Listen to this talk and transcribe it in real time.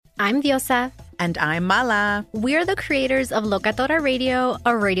I'm Diosa. And I'm Mala. We're the creators of Locatora Radio, a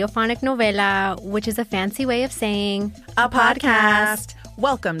radiophonic novela, which is a fancy way of saying a podcast.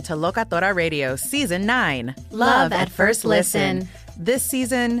 Welcome to Locatora Radio Season 9. Love at First Listen. This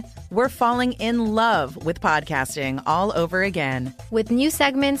season, we're falling in love with podcasting all over again. With new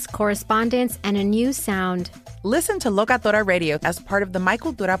segments, correspondence, and a new sound. Listen to Locatora Radio as part of the My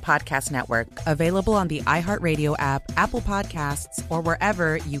Cultura Podcast Network, available on the iHeartRadio app, Apple Podcasts, or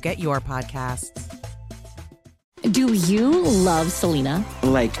wherever you get your podcasts. Do you love Selena?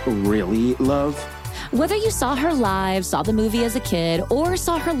 Like, really love? Whether you saw her live, saw the movie as a kid, or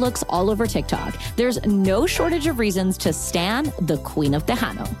saw her looks all over TikTok, there's no shortage of reasons to stan the Queen of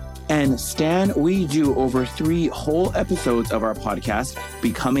Tejano. And Stan, we do over 3 whole episodes of our podcast,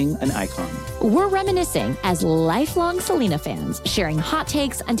 Becoming an Icon. We're reminiscing as lifelong Selena fans, sharing hot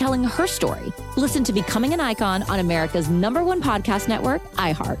takes and telling her story. Listen to Becoming an Icon on America's #1 podcast network,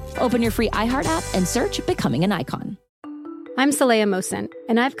 iHeart. Open your free iHeart app and search Becoming an Icon. I'm Saleha Mohsen,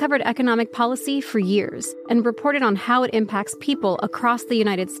 and I've covered economic policy for years and reported on how it impacts people across the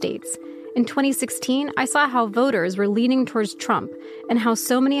United States. In 2016, I saw how voters were leaning towards Trump and how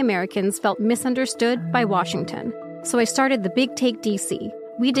so many Americans felt misunderstood by Washington. So I started The Big Take DC.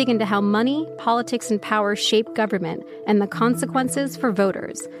 We dig into how money, politics, and power shape government and the consequences for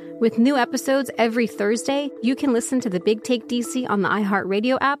voters. With new episodes every Thursday, you can listen to The Big Take DC on the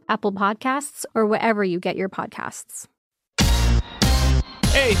iHeartRadio app, Apple Podcasts, or wherever you get your podcasts.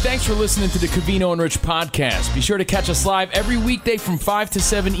 Hey, thanks for listening to the Covino and Rich podcast. Be sure to catch us live every weekday from 5 to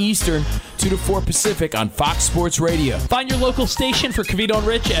 7 Eastern, 2 to 4 Pacific on Fox Sports Radio. Find your local station for Covino and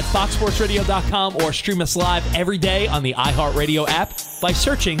Rich at foxsportsradio.com or stream us live every day on the iHeartRadio app by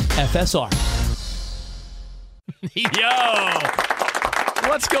searching FSR. Yo!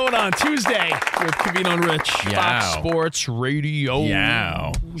 What's going on? Tuesday with Covino and Rich. Fox Sports Radio.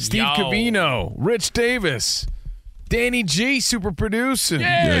 Steve Covino, Rich Davis. Danny G, super producing.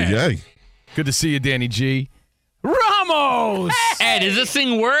 Yeah. Good to see you, Danny G. Ramos! Hey, does this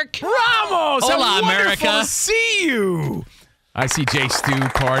thing work? Ramos! Hola, how wonderful America. to see you! I see Jay Stu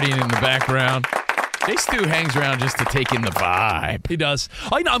partying in the background. Jay Stu hangs around just to take in the vibe. He does.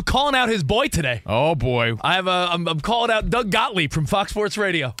 Oh, you know, I'm calling out his boy today. Oh, boy. I'm calling out Doug Gottlieb from Fox Sports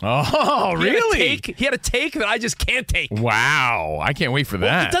Radio. Oh, really? He had a take that I just can't take. Wow. I can't wait for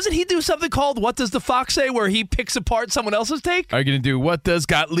that. Well, doesn't he do something called What Does the Fox Say, where he picks apart someone else's take? Are you going to do What Does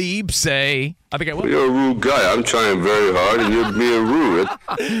Gottlieb Say? I think I will. You're a rude guy. I'm trying very hard, and you're being rude.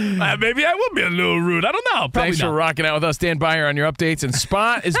 Maybe I will be a little rude. I don't know. Thanks for rocking out with us. Dan Byer on your updates. And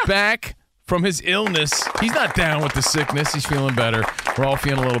Spot is back from his illness. He's not down with the sickness. He's feeling better. We're all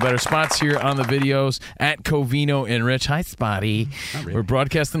feeling a little better. Spot's here on the videos at Covino and Rich. Hi, Spotty. Really. We're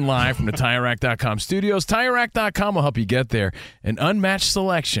broadcasting live from the TireRack.com studios. TireRack.com will help you get there. An unmatched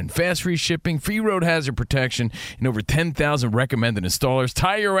selection, fast free shipping, free road hazard protection, and over 10,000 recommended installers.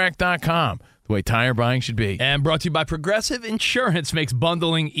 TireRack.com. The way tire buying should be. And brought to you by Progressive Insurance. Makes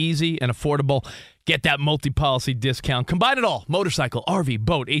bundling easy and affordable. Get that multi-policy discount. Combine it all. Motorcycle, RV,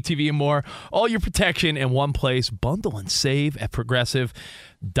 boat, ATV, and more. All your protection in one place. Bundle and save at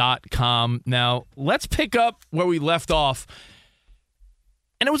Progressive.com. Now, let's pick up where we left off.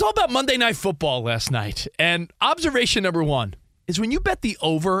 And it was all about Monday Night Football last night. And observation number 1 is when you bet the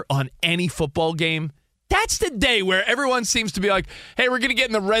over on any football game, that's the day where everyone seems to be like, hey, we're going to get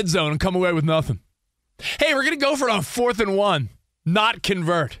in the red zone and come away with nothing. Hey, we're going to go for it on 4th and 1, not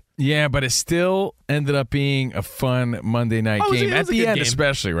convert. Yeah, but it still ended up being a fun Monday night game. At the end,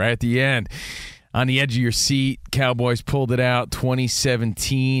 especially, right? At the end, on the edge of your seat, Cowboys pulled it out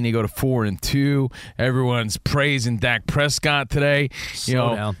 2017. They go to 4-2. Everyone's praising Dak Prescott today.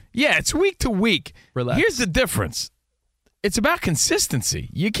 Slow down. Yeah, it's week to week. Relax. Here's the difference. It's about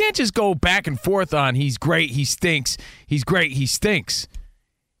consistency. You can't just go back and forth on he's great, he stinks. He's great, he stinks.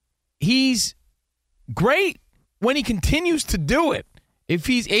 He's great when he continues to do it. If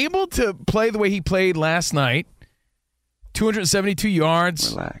he's able to play the way he played last night, 272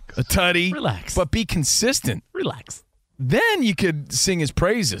 yards, Relax. a tutty, Relax. but be consistent, Relax. then you could sing his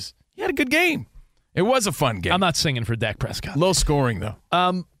praises. He had a good game. It was a fun game. I'm not singing for Dak Prescott. Low scoring, though.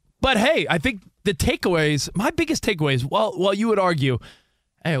 But, hey, I think the takeaways, my biggest takeaways, well, you would argue,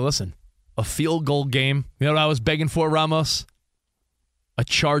 hey, listen, a field goal game. You know what I was begging for, Ramos? A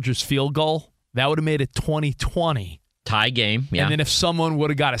Chargers field goal. That would have made it 20-20. tie game. Yeah. And then if someone would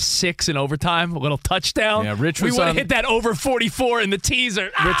have got a 6 in overtime, a little touchdown, Rich we was would have on- hit that over 44 in the teaser.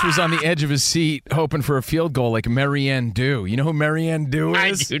 Rich was on the edge of his seat hoping for a field goal like Marianne Dew. You know who Marianne Dew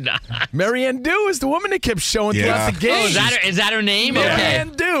is? I do not. Marianne Dew is the woman that kept showing throughout the game. Oh, is that her name? Yeah. Okay.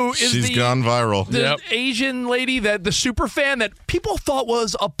 Marianne Dew is She's gone viral. the Asian lady, the super fan that people thought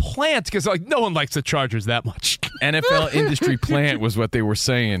was a plant because like no one likes the Chargers that much. NFL industry plant was what they were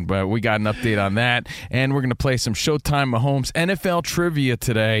saying, but we got an update on that. And we're going to play some Showtime Mahomes NFL trivia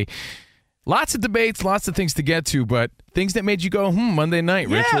today. Lots of debates, lots of things to get to, but things that made you go, Monday night,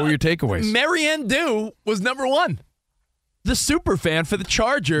 Rich. What were your takeaways? Marianne Dew was number one. The super fan for the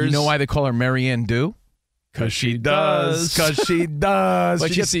Chargers. You know why they call her Marianne Dew? Because she does. Because she does.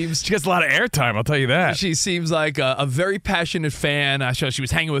 But she gets a lot of airtime, I'll tell you that. She seems like a very passionate fan. I saw she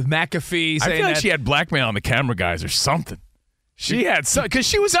was hanging with McAfee. I Saying feel like that she had blackmail on the camera guys or something. She had some, because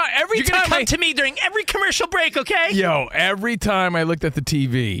she was out every You're time. gonna come to me during every commercial break, okay? Every time I looked at the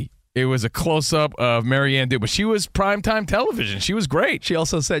TV, it was a close-up of Marianne Dew, but she was primetime television. She was great. She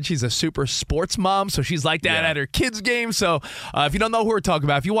also said she's a super sports mom, so she's like that at her kids' game. So if you don't know who we're talking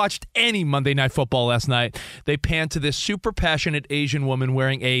about, if you watched any Monday Night Football last night, they panned to this super passionate Asian woman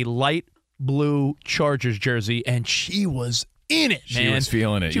wearing a light blue Chargers jersey, and she was in it, man. She was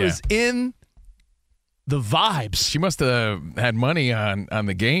feeling it, She was in the vibes. She must have had money on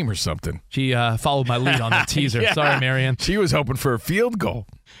the game or something. She followed my lead on the teaser. Yeah. Sorry, Marianne. She was hoping for a field goal.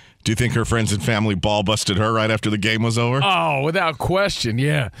 Do you think her friends and family ball busted her right after the game was over? Oh, without question,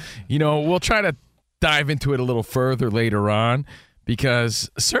 yeah. We'll try to dive into it a little further later on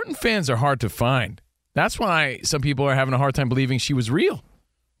because certain fans are hard to find. That's why some people are having a hard time believing she was real.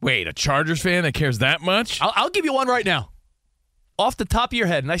 Wait, a Chargers fan that cares that much? I'll give you one right now. Off the top of your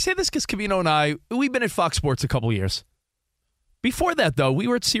head, and I say this because Covino and I, we've been at Fox Sports a couple years. Before that, though, we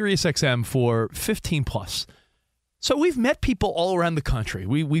were at SiriusXM for 15 plus. So we've met people all around the country.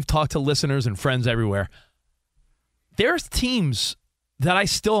 We've talked to listeners and friends everywhere. There's teams that I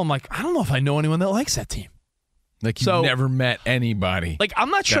still am like, I don't know if I know anyone that likes that team. Like you've never met anybody. Like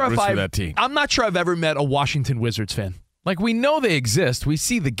I'm not sure I'm not sure I've ever met a Washington Wizards fan. Like we know they exist. We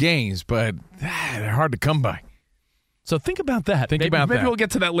see the games, but they're hard to come by. So think about that. Maybe we'll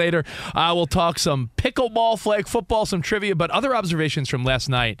get to that later. We'll talk some pickleball, flag football, some trivia, but other observations from last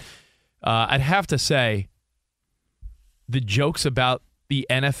night. I'd have to say the jokes about the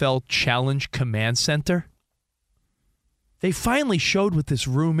NFL Challenge Command Center. They finally showed what this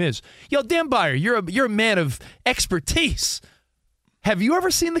room is. Yo, Dan Byer, you're a man of expertise. Have you ever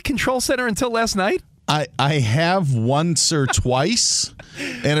seen the control center until last night? I have once or twice,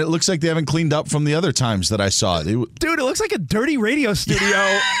 and it looks like they haven't cleaned up from the other times that I saw it. Dude, it looks like a dirty radio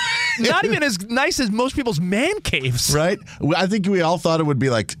studio. Not even as nice as most people's man caves. Right? I think we all thought it would be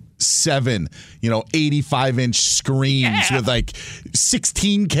like 7, 85-inch screens with like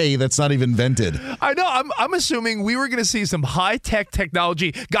 16K that's not even vented. I know. I'm assuming we were going to see some high-tech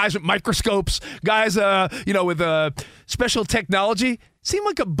technology, guys with microscopes, guys with special technology. Seemed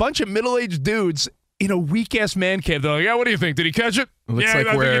like a bunch of middle-aged dudes in a weak-ass man cave. They're like, yeah, what do you think? Did he catch it? Looks yeah, like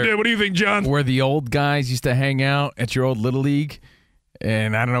I think he did. What do you think, John? Where the old guys used to hang out at your old Little League.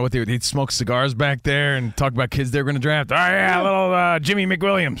 And I don't know what they'd smoke cigars back there and talk about kids they were going to draft. Oh, yeah, little Jimmy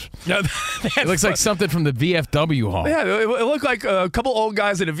McWilliams. It looks like something from the VFW hall. Yeah, it looked like a couple old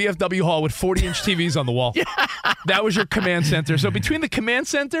guys in a VFW hall with 40-inch TVs on the wall. That was your command center. So between the command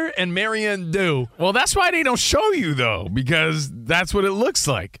center and Marianne Dew. Well, that's why they don't show you, though, because that's what it looks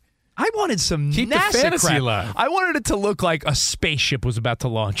like. I wanted some Keep NASA the fantasy crap. alive. I wanted it to look like a spaceship was about to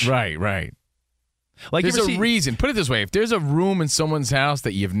launch. Right. Like there's a reason. Put it this way. If there's a room in someone's house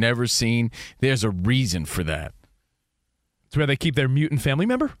that you've never seen, there's a reason for that. It's where they keep their mutant family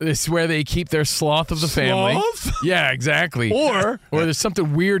member? It's where they keep their sloth of the family. Sloth? Yeah, exactly. Or there's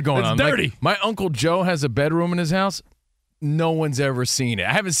something weird going on. dirty. Like, my Uncle Joe has a bedroom in his house. No one's ever seen it.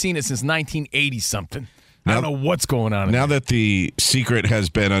 I haven't seen it since 1980-something. I don't know what's going on. Now that the secret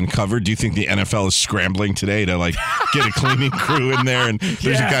has been uncovered, do you think the NFL is scrambling today to get a cleaning crew in there? And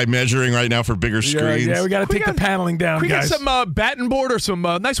there's a guy measuring right now for bigger screens. Yeah, we got to take the paneling down, we guys. got some batting board or some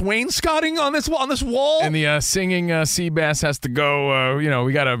nice wainscoting on this wall. And the singing Seabass has to go.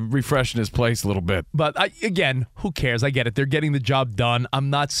 We got to refreshen his place a little bit. But again, who cares? I get it. They're getting the job done.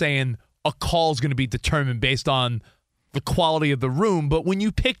 I'm not saying a call is going to be determined based on the quality of the room, but when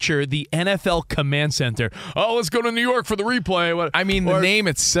you picture the NFL Command Center, let's go to New York for the replay. The name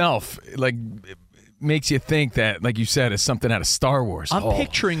itself, makes you think that, like you said, is something out of Star Wars. I'm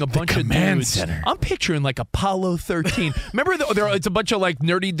picturing a bunch of dudes. Center. I'm picturing like Apollo 13. Remember, it's a bunch of like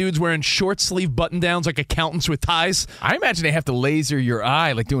nerdy dudes wearing short sleeve button downs, like accountants with ties. I imagine they have to laser your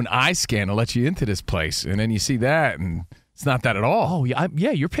eye, like do an eye scan to let you into this place, and then you see that, and it's not that at all. Oh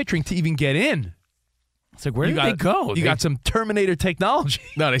yeah, you're picturing to even get in. It's like, where did they go? You got some Terminator technology.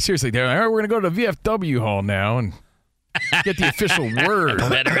 No, they seriously, they're like, all right, we're going to go to the VFW hall now and get the official word.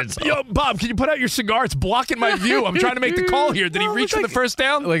 Yo, Bob, can you put out your cigar? It's blocking my view. I'm trying to make the call here. Did he reach for the first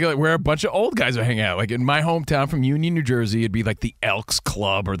down? Like where a bunch of old guys are hanging out. Like in my hometown from Union, New Jersey, it'd be like the Elks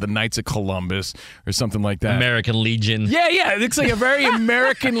Club or the Knights of Columbus or something like that. American Legion. Yeah. It looks like a very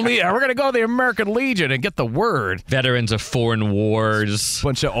American Legion. We're going to go to the American Legion and get the word. Veterans of foreign wars.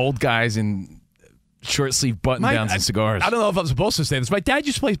 Bunch of old guys in short sleeve button downs and cigars. I don't know if I'm supposed to say this. My dad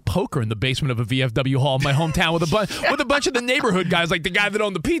used to play poker in the basement of a VFW hall in my hometown with a bunch of the neighborhood guys, like the guy that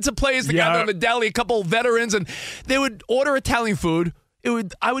owned the pizza place, the guy that owned the deli, a couple of veterans, and they would order Italian food.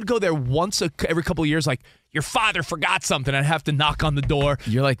 I would go there once every couple of years, like, your father forgot something. I'd have to knock on the door.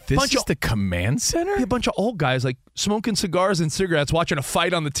 You're like, this is the command center? A bunch of old guys, like, smoking cigars and cigarettes, watching a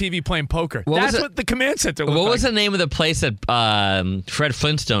fight on the TV playing poker. That's what the command center looked like. What was the name of the place that Fred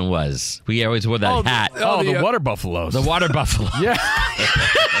Flintstone was? We always wore that hat. The Water Buffaloes. The Water Buffalo. Yeah.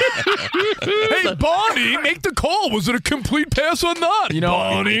 Hey, Bonnie, make the call. Was it a complete pass or not?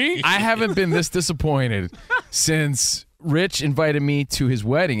 Bonnie? I haven't been this disappointed since Rich invited me to his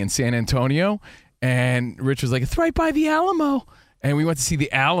wedding in San Antonio. And Rich was like, it's right by the Alamo. And we went to see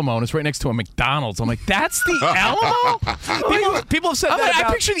the Alamo, and it's right next to a McDonald's. I'm like, that's the Alamo? People have said that.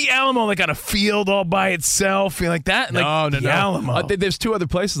 I picture the Alamo like on a field all by itself. Feel like that? No. Alamo. There's two other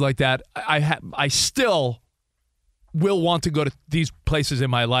places like that. I still will want to go to these places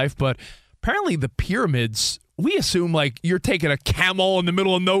in my life, but apparently the pyramids, we assume like you're taking a camel in the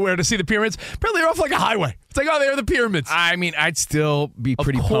middle of nowhere to see the pyramids. Apparently they're off like a highway. It's like, oh, they're the pyramids. I mean, I'd still be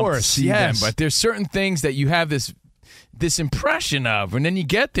pretty pumped to see them, but there's certain things that you have this impression of, and then you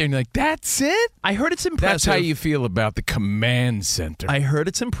get there and you're like, that's it? I heard it's impressive. That's how you feel about the command center. I heard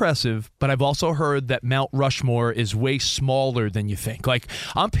it's impressive, but I've also heard that Mount Rushmore is way smaller than you think. Like,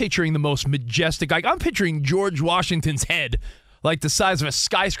 I'm picturing the most majestic, like, I'm picturing George Washington's head, like the size of a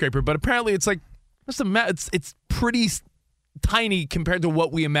skyscraper, but apparently it's like, it's pretty tiny compared to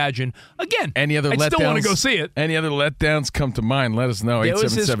what we imagine. Again, I still want to go see it. Any other letdowns come to mind, let us know.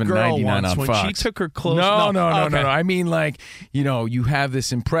 877-99 on when Fox. she took her clothes. No. I mean, like, you have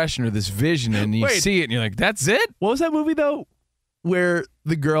this impression or this vision, and you see it, and you're like, that's it? What was that movie, though, where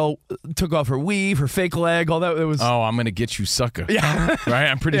the girl took off her weave, her fake leg, all that? It was. Oh, I'm going to get you, sucker. Yeah. Right?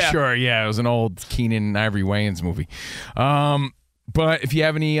 I'm pretty sure. Yeah, it was an old Keenan Ivory Wayans movie. But if you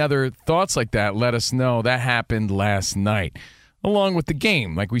have any other thoughts like that, let us know. That happened last night, along with the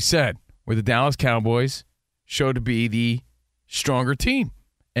game, like we said, where the Dallas Cowboys showed to be the stronger team.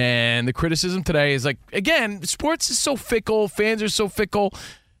 And the criticism today is like, again, sports is so fickle. Fans are so fickle.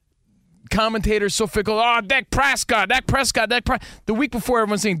 Commentators so fickle. Oh, Dak Prescott. The week before,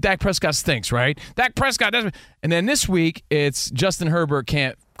 everyone's saying Dak Prescott stinks, right? Dak Prescott. And then this week, it's Justin Herbert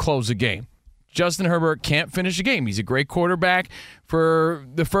can't close a game. Justin Herbert can't finish a game. He's a great quarterback for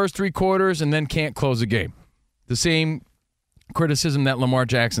the first three quarters and then can't close a game. The same criticism that Lamar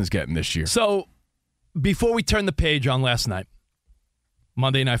Jackson's getting this year. So, before we turn the page on last night,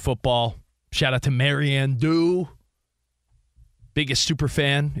 Monday Night Football, shout out to Marianne Dew, biggest super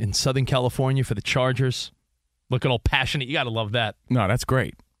fan in Southern California for the Chargers. Looking all passionate. You got to love that. No, that's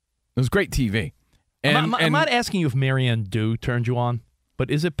great. It was great TV. And I'm not asking you if Marianne Dew turned you on. But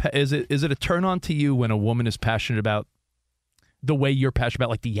is it a turn on to you when a woman is passionate about the way you're passionate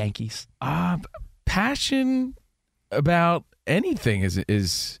about, like the Yankees? Passion about anything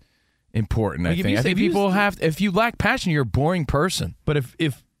is important. Like I think people have. If you lack passion, you're a boring person. But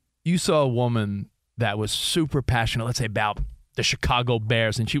if you saw a woman that was super passionate, let's say about the Chicago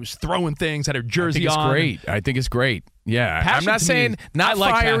Bears, and she was throwing things, had her jersey on. I think it's great. Yeah, Passion I'm not saying not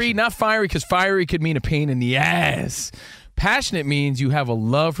fiery, because fiery could mean a pain in the ass. Passionate means you have a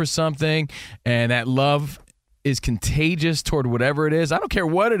love for something, and that love is contagious toward whatever it is. I don't care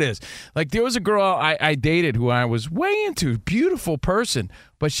what it is. Like, there was a girl I dated who I was way into, beautiful person,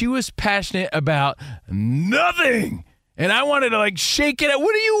 but she was passionate about nothing. And I wanted to, like, shake it out.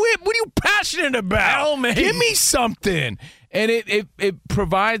 What are you passionate about? Tell me. Give me something. And it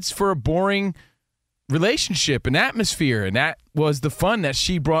provides for a boring relationship and atmosphere, and that was the fun that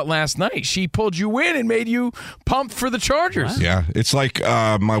she brought last night. She pulled you in and made you pumped for the Chargers. Yeah, it's like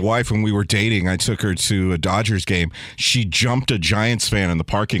my wife, when we were dating, I took her to a Dodgers game. She jumped a Giants fan in the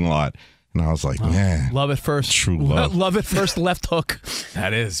parking lot, and I was like, man. Love it first. True love. Love it first left hook.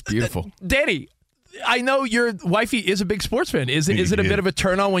 That is beautiful. Danny, I know your wifey is a big sports fan. Is it a bit of a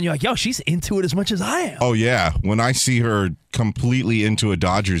turn on when you're like, yo, she's into it as much as I am? Oh, yeah. When I see her completely into a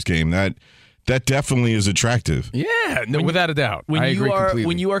Dodgers game, that definitely is attractive. Yeah, no, without a doubt. I agree completely.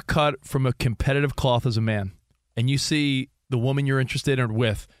 When you are cut from a competitive cloth as a man and you see the woman you're interested in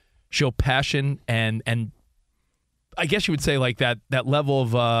with show passion and I guess you would say like that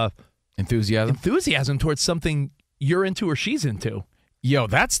level of enthusiasm towards something you're into or she's into. Yo,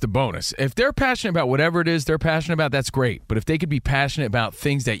 that's the bonus. If they're passionate about whatever it is they're passionate about, that's great. But if they could be passionate about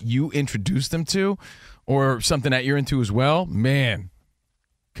things that you introduce them to or something that you're into as well, man,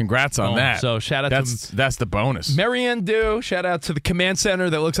 congrats on that. So shout out to that's the bonus. Marianne Dew. Shout out to the command center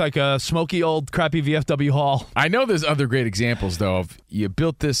that looks like a smoky old crappy VFW hall. I know there's other great examples, though, of you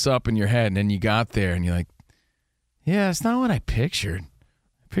built this up in your head and then you got there and you're like, yeah, it's not what I pictured.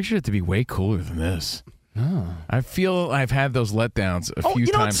 I pictured it to be way cooler than this. Oh. I feel I've had those letdowns a few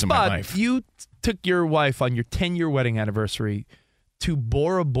times in my life. You took your wife on your 10-year wedding anniversary to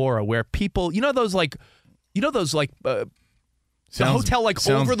Bora Bora, where people, those the hotel like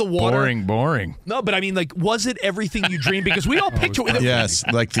over the water. Boring. No, but I mean, like, was it everything you dreamed? Because we all picture it. Yes,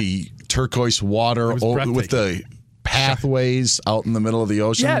 like the turquoise water with the pathways out in the middle of the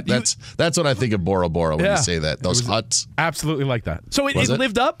ocean. Yeah, that's what I think of Bora Bora when you say that. Those huts. Absolutely like that. So it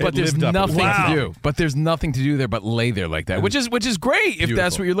lived up, but there's nothing to do. But there's nothing to do there but lay there like that, which is great if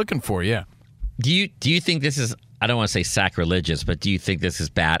that's what you're looking for. Yeah. Do you think this is? I don't want to say sacrilegious, but do you think this is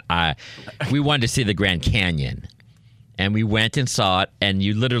bad? We wanted to see the Grand Canyon, and we went and saw it, and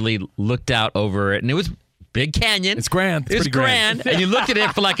you literally looked out over it, and it was big canyon. It's grand. It's grand. And you looked at it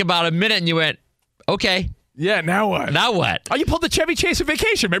for like about a minute, and you went, okay. Yeah, now what? Now what? Oh, you pulled the Chevy Chase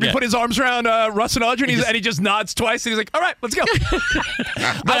vacation. Maybe he put his arms around Russ and Audrey, and he just nods twice, and he's like, all right, let's go.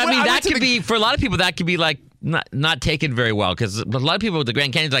 But I mean, that could be, for a lot of people, that could be like not taken very well, because a lot of people with the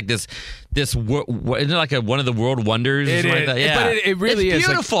Grand Canyon is like this isn't it like one of the world wonders? It is. Like that? Yeah. But it really it's is.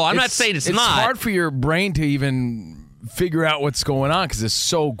 Beautiful. I'm not saying it's not. It's hard for your brain to even figure out what's going on because it's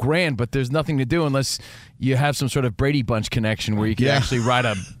so grand, but there's nothing to do unless you have some sort of Brady Bunch connection where you can actually ride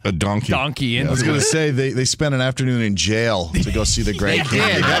a donkey. I was going to say they spent an afternoon in jail to go see the Grand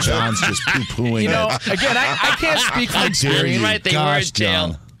Canyon. John's just poo-pooing it. Again, I can't speak from experience. Right, they were in jail.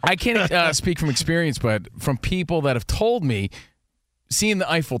 John. I can't speak from experience, but from people that have told me, seeing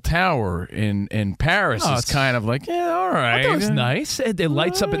the Eiffel Tower in Paris is kind of like, yeah, all right. That was nice. It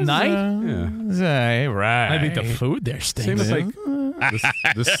lights up at night. Right. I think the food there stinks. Same as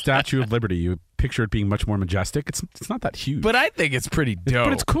like the Statue of Liberty. You picture it being much more majestic. It's not that huge. But I think it's pretty dope.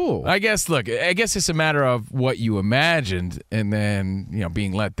 But it's cool. I guess it's a matter of what you imagined and then,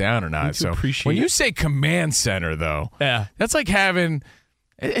 being let down or not. So when you say command center, though, that's like having...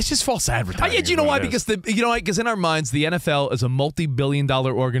 It's just false advertising. You know why? Because because in our minds, the NFL is a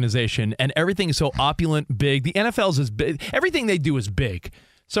multi-billion-dollar organization, and everything is so opulent, big. The NFL's is big. Everything they do is big.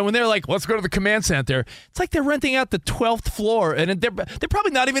 So when they're like, "Let's go to the command center," it's like they're renting out the 12th floor, and they're probably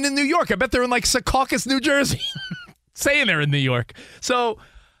not even in New York. I bet they're in like Secaucus, New Jersey, saying they're in New York. So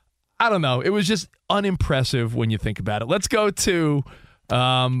I don't know. It was just unimpressive when you think about it. Let's go to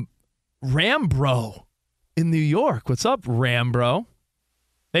Rambro in New York. What's up, Rambro?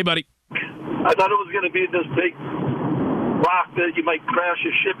 Hey, buddy. I thought it was going to be this big rock that you might crash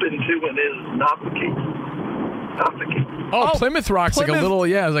a ship into, and it is not the case. Not the case. Oh, Plymouth Rock's like a little,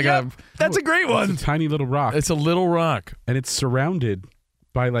 that's a great one. It's a tiny little rock. It's a little rock. And it's surrounded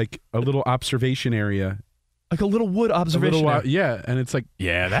by like a little observation area. Like a little wood observation area. And it's like...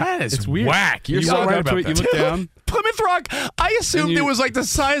 Yeah, that is it's weird. Whack. You're so right about that. You look down... Plymouth Rock, I assumed it was like the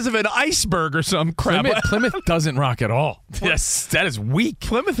size of an iceberg or some crap. Plymouth doesn't rock at all. Yes, that is weak.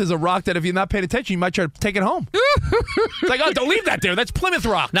 Plymouth is a rock that if you're not paying attention, you might try to take it home. It's like, don't leave that there. That's Plymouth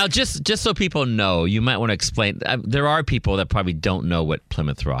Rock. Now, just so people know, you might want to explain. There are people that probably don't know what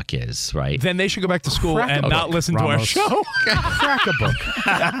Plymouth Rock is, right? Then they should go back to school and not listen to our show. Crack a book.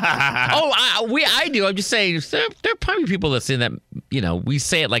 I do. I'm just saying, there are probably people listening that, we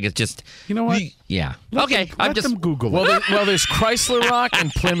say it like it's just... You know what? Let them Google it. Well, there's Chrysler Rock and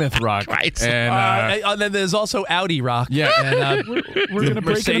Plymouth Rock. Right. And then there's also Audi Rock. Yeah. And, we're going to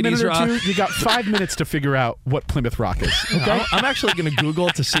break in a minute or two. You got 5 minutes to figure out what Plymouth Rock is. Okay. I'm actually going to Google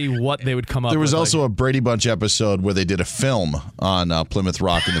to see what they would come up with. There was also a Brady Bunch episode where they did a film on Plymouth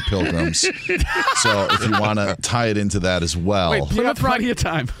Rock and the Pilgrims. So if you want to tie it into that as well. Wait, Plymouth Rock? Plenty of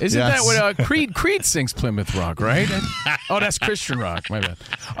time. Isn't that what Creed sings Plymouth Rock, right? Oh, that's Christian rock. My bad.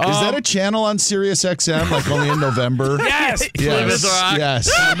 Is that a channel on Sirius XM, like only in November? Yes. Plymouth Rock.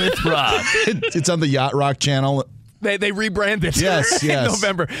 Yes. Plymouth Rock. It's on the Yacht Rock channel. They rebranded in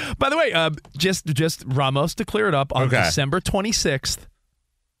November. By the way, just Ramos to clear it up, on December 26th,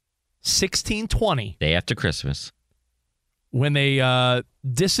 1620. Day after Christmas. When they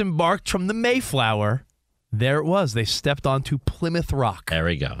disembarked from the Mayflower, there it was. They stepped onto Plymouth Rock. There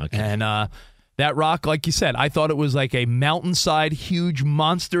we go. Okay. And that rock, like you said, I thought it was like a mountainside, huge,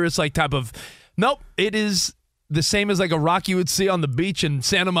 monstrous, like type of. Nope, it is the same as like a rock you would see on the beach in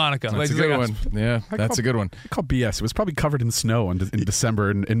Santa Monica. That's like, a good one. Yeah, that's a good one. I call BS. It was probably covered in snow in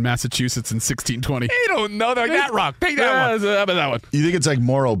December in Massachusetts in 1620. You don't know that rock. Take that one. How about that one? You think it's like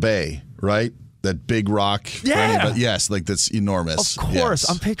Morro Bay, right? That big rock. Yeah. Yes, like that's enormous. Of course. Yes.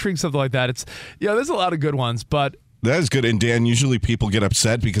 I'm picturing something like that. It's there's a lot of good ones, but That is good. And Dan, usually people get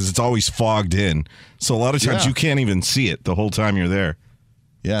upset because it's always fogged in. So a lot of times you can't even see it the whole time you're there.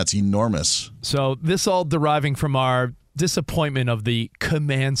 Yeah, it's enormous. So this all deriving from our disappointment of the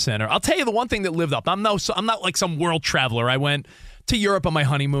command center. I'll tell you the one thing that lived up. I'm not like some world traveler. I went to Europe on my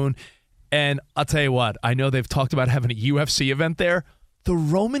honeymoon, and I'll tell you what. I know they've talked about having a UFC event there. The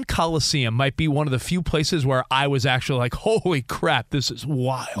Roman Coliseum might be one of the few places where I was actually like, holy crap, this is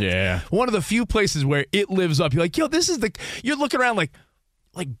wild. Yeah. One of the few places where it lives up. You're like, you're looking around like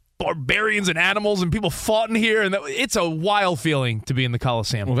barbarians and animals and people fought in here. And it's a wild feeling to be in the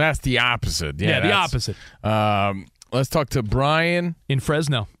Coliseum. Well, that's the opposite. Yeah, the opposite. Let's talk to Brian. In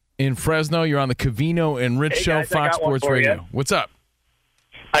Fresno. You're on the Covino and Rich Show, guys, Fox Sports Radio. What's up?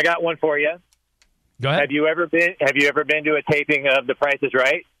 I got one for you. Go ahead. Have you ever been to a taping of The Price is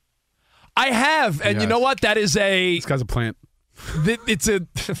Right? I have, and you know what? That is This guy's a plant. It's a.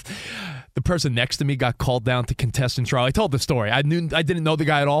 The person next to me got called down to contestant trial. I told the story. I didn't know the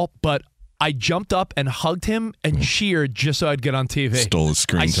guy at all, but I jumped up and hugged him and cheered just so I'd get on TV. Stole his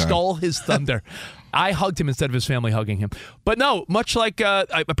screen time. I stole his thunder. I hugged him instead of his family hugging him. But no, much like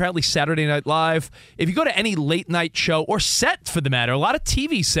apparently Saturday Night Live, if you go to any late night show or set for the matter, a lot of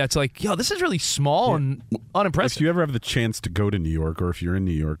TV sets like, this is really small and unimpressive. If you ever have the chance to go to New York, or if you're in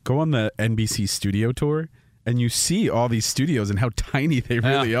New York, go on the NBC studio tour. And you see all these studios and how tiny they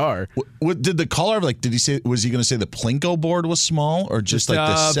really are. What did the caller did he say? Was he going to say the Plinko board was small, or just like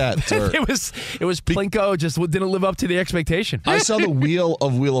the set? Or? It was Plinko. Just didn't live up to the expectation. I saw the Wheel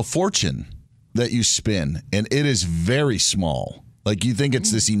of Fortune that you spin, and it is very small. Like you think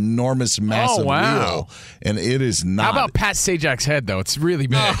it's this enormous, massive wheel, and it is not. How about Pat Sajak's head though? It's really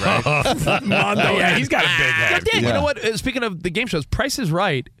big, right? Mondo, yeah, he's got a big head. Dan, you know what? Speaking of the game shows, Price is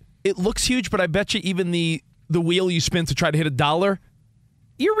Right. It looks huge, but I bet you even the wheel you spin to try to hit $1,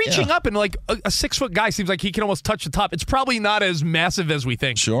 you're reaching up, and like a 6-foot guy seems like he can almost touch the top. It's probably not as massive as we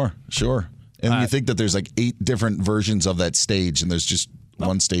think. Sure. And you think that there's like 8 different versions of that stage, and there's just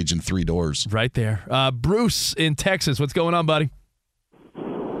one stage and 3 doors. Right there. Bruce in Texas, what's going on, buddy?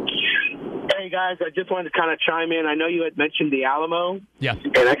 Hey, guys, I just wanted to kind of chime in. I know you had mentioned the Alamo. Yeah.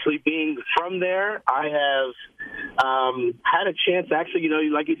 And actually being from there, I have had a chance, actually,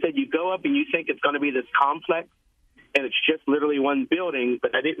 like you said, you go up and you think it's going to be this complex, and it's just literally one building,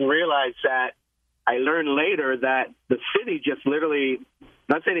 but I didn't realize that. I learned later that the city just literally,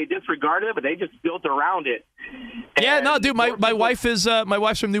 not saying they disregarded it, but they just built around it. Yeah, no, dude, my wife is my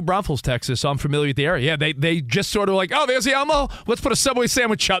wife's from New Braunfels, Texas, so I'm familiar with the area. Yeah, they just sort of like, oh, there's the Alamo. Let's put a Subway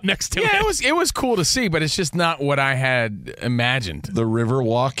sandwich up next to it. Yeah, it was cool to see, but it's just not what I had imagined. The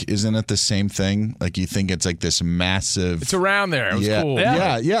Riverwalk, isn't it the same thing? Like you think it's like this massive. It's around there. It was cool.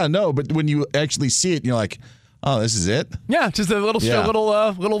 Yeah, no, but when you actually see it, you're like, oh, this is it? Yeah, just a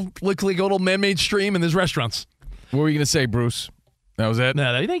little man-made stream, and there's restaurants. What were you going to say, Bruce? That was it?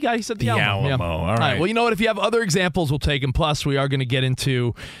 No, he said the Alamo. Yeah. All right. Well, you know what? If you have other examples, we'll take them. Plus, we are going to get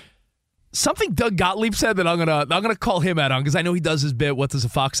into something Doug Gottlieb said that I'm gonna call him out on because I know he does his bit. What does a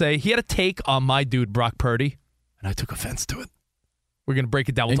fox say? He had a take on my dude Brock Purdy, and I took offense to it. We're going to break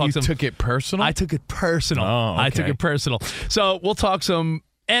it down. You took it personal? I took it personal. Oh, okay. I took it personal. So we'll talk some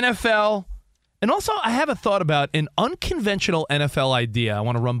NFL. And also, I have a thought about an unconventional NFL idea I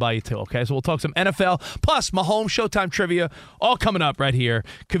want to run by you, too, okay? So we'll talk some NFL, plus Mahomes Showtime trivia, all coming up right here.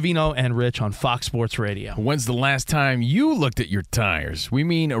 Covino and Rich on Fox Sports Radio. When's the last time you looked at your tires? We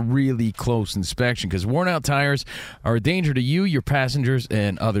mean a really close inspection, because worn-out tires are a danger to you, your passengers,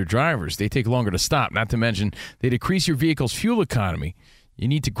 and other drivers. They take longer to stop, not to mention they decrease your vehicle's fuel economy. You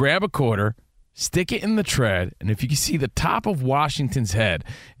need to grab a quarter, stick it in the tread, and if you can see the top of Washington's head,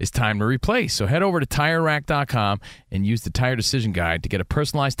 it's time to replace. So head over to TireRack.com and use the Tire Decision Guide to get a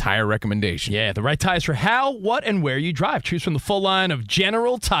personalized tire recommendation. Yeah, the right tires for how, what, and where you drive. Choose from the full line of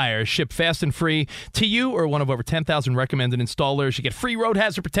General Tires, shipped fast and free to you or one of over 10,000 recommended installers. You get free road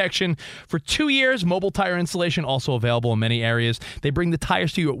hazard protection for 2 years. Mobile tire installation also available in many areas. They bring the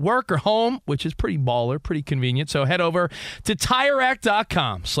tires to you at work or home, which is pretty baller, pretty convenient. So head over to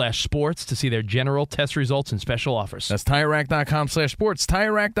TireRack.com/sports to see their their general test results and special offers. That's TireRack.com/sports.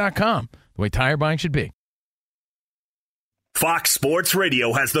 TireRack.com, the way tire buying should be. Fox Sports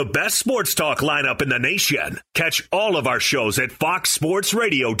Radio has the best sports talk lineup in the nation. Catch all of our shows at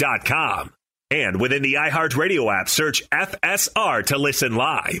foxsportsradio.com. And within the iHeartRadio app, search FSR to listen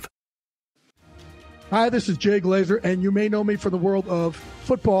live. Hi, this is Jay Glazer, and you may know me from the world of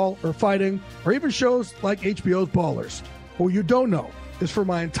football or fighting or even shows like HBO's Ballers. What you don't know is for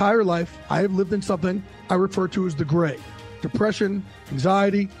my entire life, I have lived in something I refer to as the gray. Depression,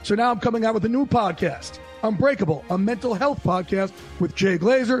 anxiety. So now I'm coming out with a new podcast, Unbreakable, a mental health podcast with Jay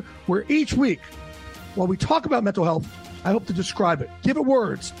Glazer, where each week, while we talk about mental health, I hope to describe it, give it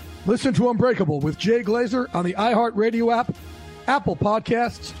words. Listen to Unbreakable with Jay Glazer on the iHeartRadio app, Apple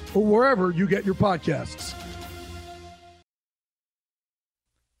Podcasts, or wherever you get your podcasts.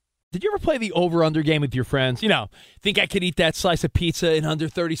 Did you ever play the over-under game with your friends? You know, think I could eat that slice of pizza in under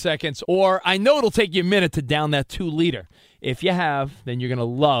 30 seconds? Or I know it'll take you a minute to down that 2-liter. If you have, then you're going to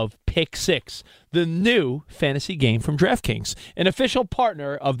love Pick Six, the new fantasy game from DraftKings, an official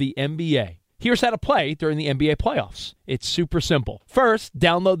partner of the NBA. Here's how to play during the NBA playoffs. It's super simple. First,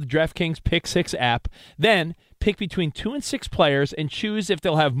 download the DraftKings Pick Six app. Then, pick between 2 and 6 players and choose if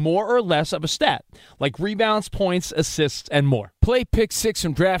they'll have more or less of a stat, like rebounds, points, assists, and more. Play Pick Six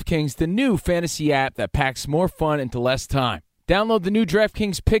from DraftKings, the new fantasy app that packs more fun into less time. Download the new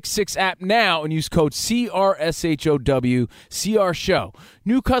DraftKings Pick Six app now and use code CRSHOW, CRSHOW.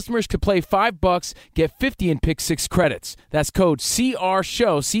 New customers could play $5, get 50 in Pick Six credits. That's code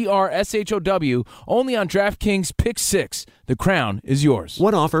CRSHOW, CRSHOW, only on DraftKings Pick Six. The crown is yours.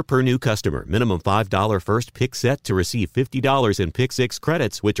 One offer per new customer. Minimum $5 first pick set to receive $50 in Pick Six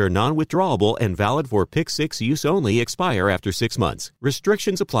credits, which are non-withdrawable and valid for Pick Six use only. Expire after 6 months.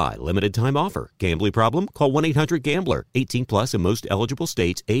 Restrictions apply. Limited time offer. Gambling problem? Call 1-800-GAMBLER. 18 plus in most eligible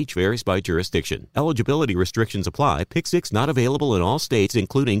states. Age varies by jurisdiction. Eligibility restrictions apply. Pick Six not available in all states,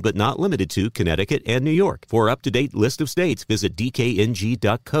 including but not limited to Connecticut and New York. For up-to-date list of states, visit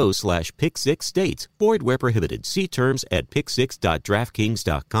dkng.co/pick6states. Void where prohibited. See terms at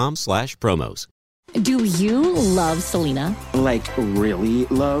pick6.draftkings.com/promos. Do you love Selena? Like, really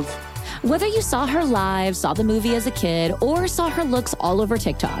love? Whether you saw her live, saw the movie as a kid, or saw her looks all over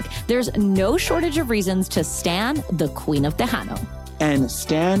TikTok, there's no shortage of reasons to stan the Queen of Tejano. And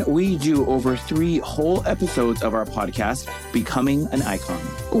Stan, we do over 3 whole episodes of our podcast, Becoming an Icon.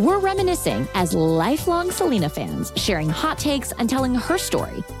 We're reminiscing as lifelong Selena fans, sharing hot takes and telling her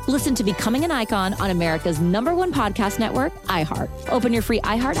story. Listen to Becoming an Icon on America's #1 podcast network, iHeart. Open your free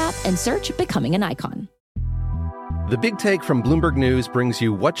iHeart app and search Becoming an Icon. The Big Take from Bloomberg News brings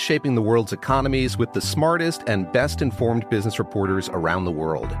you what's shaping the world's economies with the smartest and best-informed business reporters around the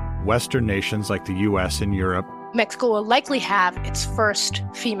world. Western nations like the U.S. and Europe. Mexico will likely have its first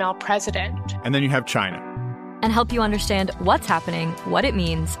female president. And then you have China. And help you understand what's happening, what it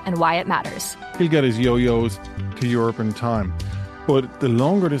means, and why it matters. He'll get his yo-yos to Europe in time. But the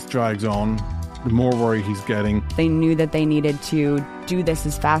longer this drags on, the more worry he's getting. They knew that they needed to do this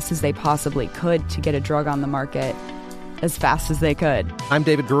as fast as they possibly could to get a drug on the market as fast as they could. I'm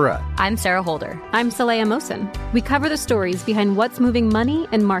David Gura. I'm Sarah Holder. I'm Saleha Mohsen. We cover the stories behind what's moving money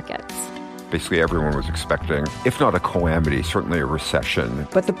and markets. Basically, everyone was expecting, if not a calamity, certainly a recession.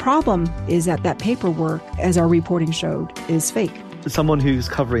 But the problem is that paperwork, as our reporting showed, is fake. As someone who's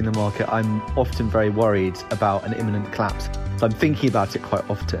covering the market, I'm often very worried about an imminent collapse. So I'm thinking about it quite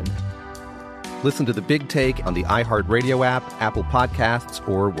often. Listen to The Big Take on the iHeartRadio app, Apple Podcasts,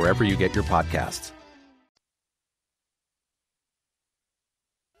 or wherever you get your podcasts.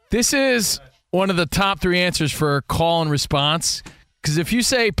 This is one of the top 3 answers for call and response. Because if you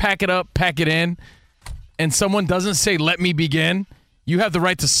say pack it up, pack it in, and someone doesn't say let me begin, you have the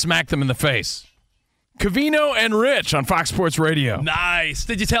right to smack them in the face. Covino and Rich on Fox Sports Radio. Nice.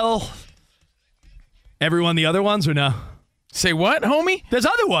 Did you tell everyone the other ones or no? Say what, homie? There's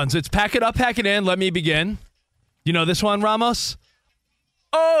other ones. It's pack it up, pack it in, let me begin. You know this one, Ramos?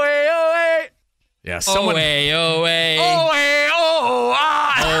 Oh, hey, oh, hey. Yeah, someone. Oh, hey, oh, hey. Oh, hey, oh,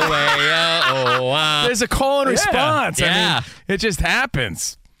 ah. Oh, hey, oh, ah. There's a call and response. Yeah. I mean, it just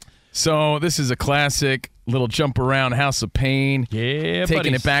happens. So this is a classic little jump around House of Pain. Yeah,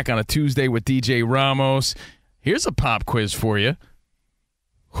 taking it back on a Tuesday with DJ Ramos. Here's a pop quiz for you.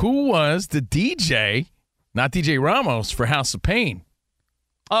 Who was the DJ, not DJ Ramos, for House of Pain?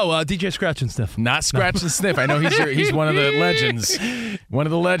 Oh, DJ Scratch and Sniff. Not Scratch and Sniff. I know he's one of the legends. One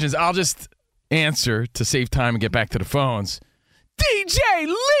of the legends. I'll just answer to save time and get back to the phones.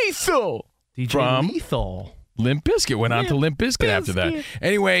 DJ Lethal. DJ from Lethal. Limp Bizkit went on to Limp Bizkit after that.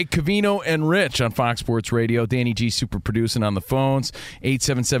 Anyway, Covino and Rich on Fox Sports Radio. Danny G super producing on the phones.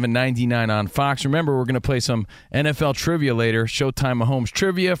 877-99 on Fox. Remember, we're going to play some NFL trivia later. Showtime Mahomes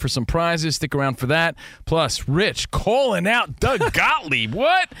trivia for some prizes. Stick around for that. Plus, Rich calling out Doug Gottlieb.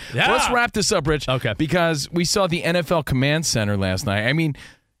 What? Yeah. Let's wrap this up, Rich. Okay. Because we saw the NFL Command Center last night. I mean,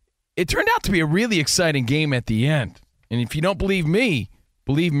 it turned out to be a really exciting game at the end. And if you don't believe me,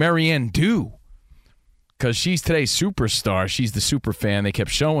 believe Marianne Dew. Because she's today's superstar. She's the super fan they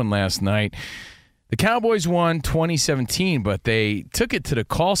kept showing last night. The Cowboys won 2017, but they took it to the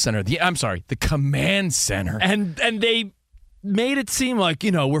call center. The command center. And they made it seem like,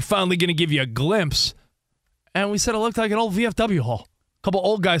 we're finally going to give you a glimpse. And we said it looked like an old VFW hall. A couple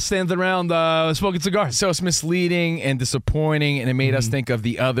old guys standing around smoking cigars. So it's misleading and disappointing, and it made us think of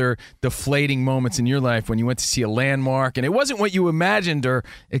the other deflating moments in your life when you went to see a landmark, and it wasn't what you imagined or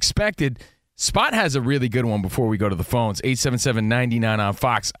expected. Spot has a really good one before we go to the phones. 877-99 on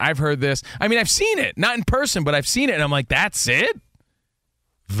Fox. I've heard this. I mean, I've seen it. Not in person, but I've seen it, and I'm like, that's it?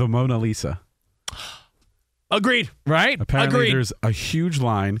 The Mona Lisa. Agreed. Right? Apparently there's a huge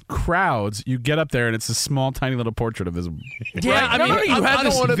line, crowds. You get up there, and it's a small, tiny little portrait of his. Yeah, I mean, you have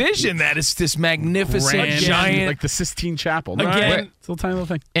this vision that it's this magnificent, giant, like the Sistine Chapel. Again, it's a little tiny little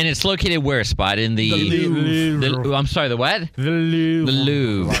thing. And it's located where, Spot? In the Louvre. I'm sorry, the what? The Louvre. The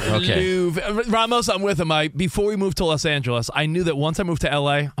Louvre. Okay. Louvre. Ramos, I'm with him. Before we moved to Los Angeles, I knew that once I moved to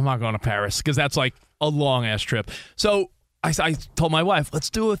LA, I'm not going to Paris because that's like a long ass trip. So I told my wife, let's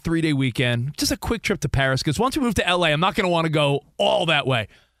do a 3-day weekend, just a quick trip to Paris, because once we move to LA, I'm not going to want to go all that way.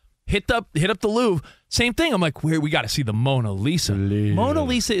 Hit up the Louvre. Same thing. I'm like, we got to see the Mona Lisa. Mona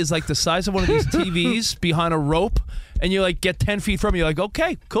Lisa is like the size of one of these TVs behind a rope, and you like get 10 feet from it. You're like,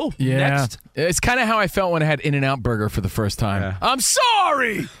 okay, cool. Yeah. Next. It's kind of how I felt when I had In-N-Out Burger for the first time. Yeah. I'm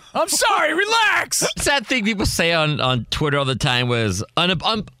sorry. Relax. Sad thing people say on Twitter all the time was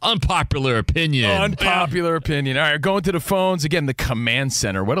unpopular opinion. Unpopular opinion. All right, going to the phones. Again, the Command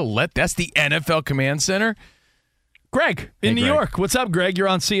Center. That's the NFL Command Center. Greg in New York. What's up, Greg? You're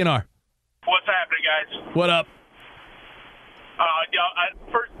on CNR. What's happening, guys? What up?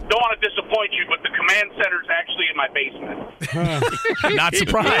 I first don't want to disappoint you, but the Command Center is actually in my basement. Not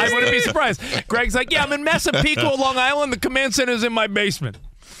surprised. I wouldn't be surprised. Greg's like, yeah, I'm in Massapequa, Long Island. The Command Center's in my basement.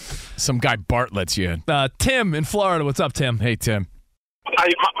 Some guy Bart lets you in. Tim in Florida. What's up, Tim? Hey, Tim.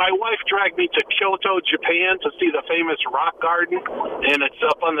 My wife dragged me to Kyoto, Japan, to see the famous rock garden, and it's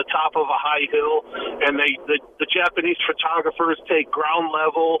up on the top of a high hill. And the Japanese photographers take ground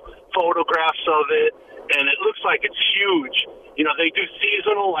level photographs of it, and it looks like it's huge. They do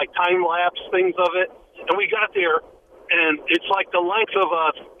seasonal, like time lapse things of it. And we got there, and it's like the length of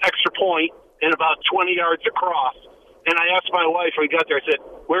a extra point and about 20 yards across. And I asked my wife when we got there, I said,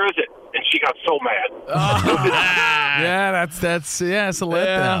 where is it? And she got so mad. Yeah, it's a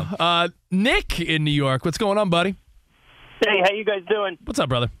letdown. Yeah. Nick in New York. What's going on, buddy? Hey, how you guys doing? What's up,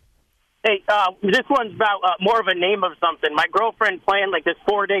 brother? Hey, this one's about more of a name of something. My girlfriend planned like this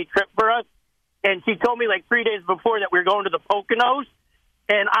 4-day trip for us, and she told me like 3 days before that we were going to the Poconos,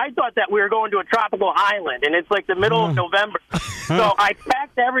 and I thought that we were going to a tropical island, and it's like the middle of November. So I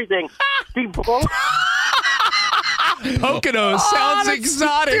packed everything. She broke. Poconos sounds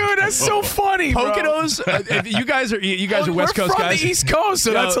exotic, dude. That's so funny. Poconos. You guys are West Coast from guys. The East Coast,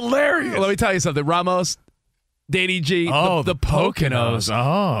 so that's hilarious. Let me tell you something, Ramos, Danny G. The Poconos.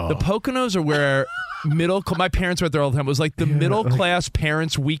 The Poconos are where my parents were there all the time. It was like the middle class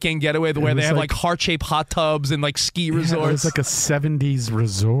parents' weekend getaway, where they have like heart-shaped hot tubs and like ski resorts. It's like a 70s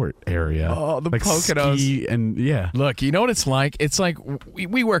resort area. Oh, the like Poconos. Ski and Look, you know what it's like? It's like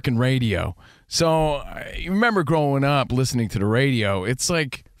we work in radio. So I remember growing up listening to the radio. It's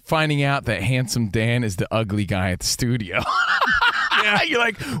like finding out that Handsome Dan is the ugly guy at the studio. Yeah. You're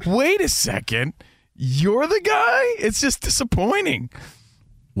like, wait a second. You're the guy? It's just disappointing.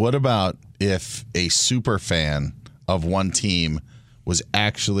 What about if a super fan of one team was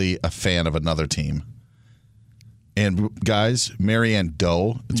actually a fan of another team? And guys, Marianne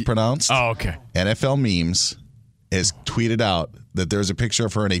Doe, it's pronounced. Oh, okay. NFL Memes has tweeted out that there's a picture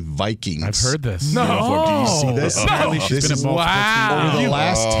of her in a Vikings. I've heard this. No. Do you see this? Apparently she's been in multiple teams. Over the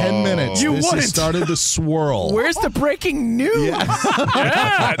last 10 minutes, this has started to swirl. Where's the breaking news?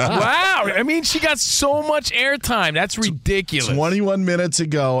 Yeah. Wow. I mean, she got so much airtime. That's ridiculous. 21 minutes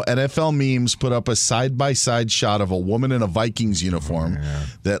ago, NFL Memes put up a side-by-side shot of a woman in a Vikings uniform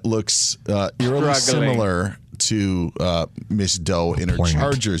that looks eerily similar to Miss Doe in her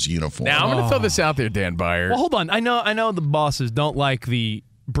Chargers uniform. Now, I'm going to throw this out there, Dan Byer. Well, hold on. I know the bosses don't like the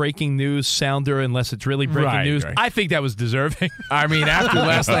breaking news sounder unless it's really breaking news. Right. I think that was deserving. I mean, after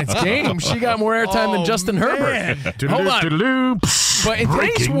last night's game, she got more airtime than Justin Herbert. Hold on. But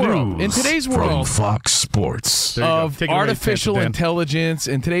in today's world, from Fox Sports of artificial intelligence,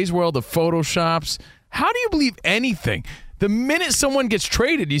 in today's world of Photoshops, how do you believe anything? The minute someone gets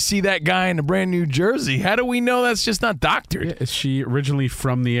traded, you see that guy in a brand new jersey. How do we know that's just not doctored? Yeah, is she originally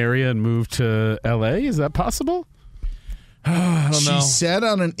from the area and moved to L.A.? Is that possible? I don't know. She said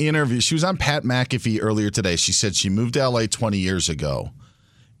on an interview, she was on Pat McAfee earlier today. She said she moved to L.A. 20 years ago,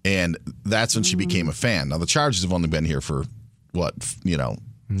 and that's when she became a fan. Now, the Chargers have only been here for,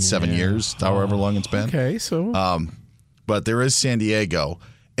 7 years, however long it's been. Okay, so. But there is San Diego.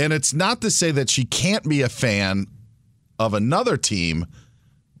 And it's not to say that she can't be a fan of another team,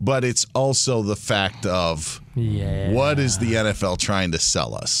 but it's also the fact of what is the NFL trying to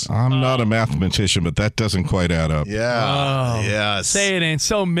sell us? I'm not a mathematician, but that doesn't quite add up. Yeah. Yes. Say it ain't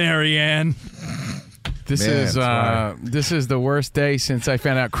so, Marianne. This is the worst day since I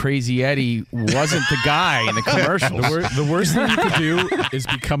found out Crazy Eddie wasn't the guy in the commercials. The worst thing you could do is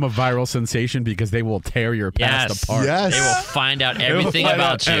become a viral sensation because they will tear your past apart. They will find out everything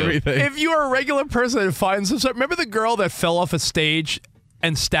about you. If you are a regular person that finds some sort, remember the girl that fell off a stage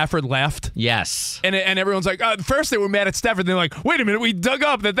and Stafford left? Yes. And everyone's like, first they were mad at Stafford. They're like, wait a minute, we dug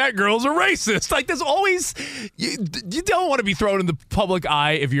up that girl's a racist. Like, there's always, you don't want to be thrown in the public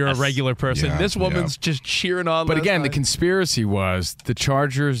eye if you're a regular person. Yeah, this woman's just cheering on. But again, the conspiracy was the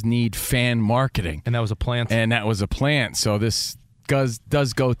Chargers need fan marketing. And that was a plant. So this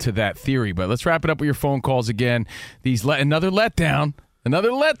does go to that theory. But let's wrap it up with your phone calls again. Another letdown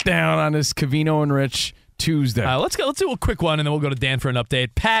on this Covino and Rich Tuesday. Let's do a quick one, and then we'll go to Dan for an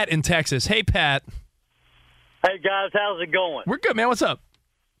update. Pat in Texas. Hey, Pat. Hey, guys. How's it going? We're good, man. What's up?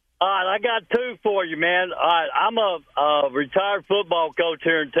 All right, I got two for you, man. All right, I'm a retired football coach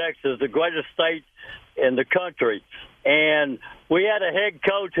here in Texas, the greatest state in the country. And we had a head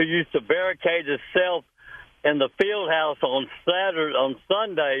coach who used to barricade himself in the field house on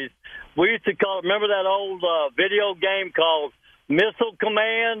Sundays. We used to remember that old video game called Missile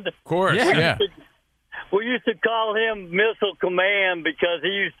Command? Of course, yeah. We used to call him Missile Command because he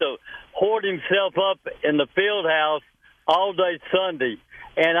used to hoard himself up in the field house all day Sunday.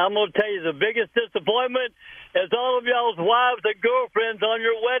 And I'm going to tell you, the biggest disappointment is all of y'all's wives and girlfriends on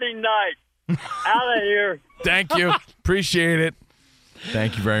your wedding night. Out of here. Thank you. Appreciate it.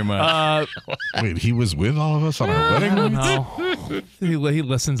 Thank you very much. Wait, he was with all of us on our wedding night? No. He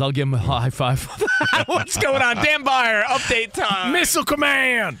listens. I'll give him a high five. What's going on? Dan Byer, update time. Missile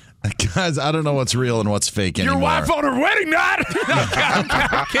Command. Guys, I don't know what's real and what's fake anymore. Your wife on her wedding night?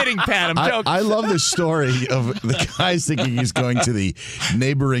 I'm kidding, Pat. I'm joking. I love the story of the guy's thinking he's going to the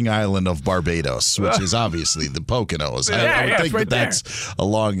neighboring island of Barbados, which is obviously the Poconos. I would think right that's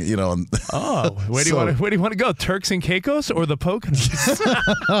along, Where do you want to go? Turks and Caicos or the Poconos?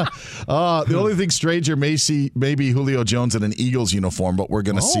 The only thing stranger maybe Julio Jones in an Eagles uniform, but we're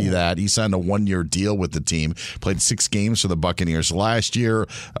going to see that. He signed a 1-year deal with the team, played 6 games for the Buccaneers last year.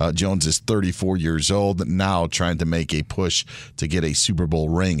 Jones is 34 years old, now trying to make a push to get a Super Bowl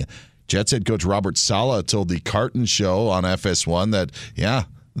ring. Jets head coach Robert Saleh told the Carton Show on FS1 that,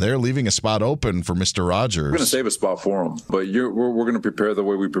 they're leaving a spot open for Mr. Rodgers. We're going to save a spot for him, but we're going to prepare the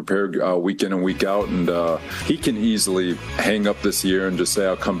way we prepare week in and week out. And he can easily hang up this year and just say,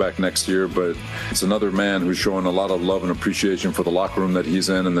 I'll come back next year. But it's another man who's showing a lot of love and appreciation for the locker room that he's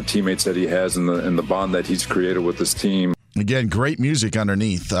in and the teammates that he has and the bond that he's created with this team. Again, great music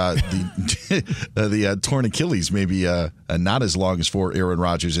underneath. The torn Achilles maybe not as long as for Aaron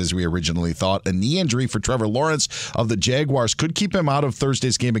Rodgers as we originally thought. A knee injury for Trevor Lawrence of the Jaguars could keep him out of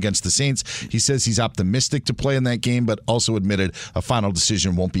Thursday's game against the Saints. He says he's optimistic to play in that game, but also admitted a final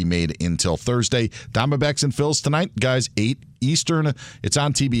decision won't be made until Thursday. Diamondbacks and Phils tonight, guys, 8 Eastern. It's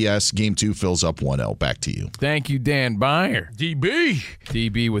on TBS. Game 2 fills up 1-0. Back to you. Thank you, Dan Byer.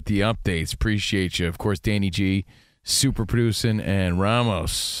 DB with the updates. Appreciate you. Of course, Danny G, super producing, and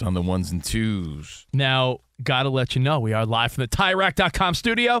Ramos on the 1s and 2s. Now, got to let you know, we are live from the TireRack.com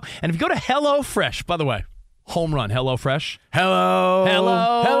studio. And if you go to HelloFresh, by the way, home run, HelloFresh. Hello.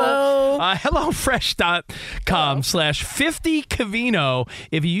 HelloFresh.com/50Covino.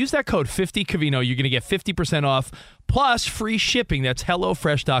 If you use that code 50Covino, you're going to get 50% off plus free shipping. That's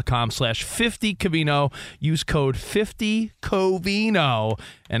HelloFresh.com/50Covino. Use code 50Covino.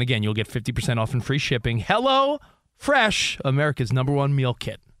 And again, you'll get 50% off and free shipping. HelloFresh, America's #1 meal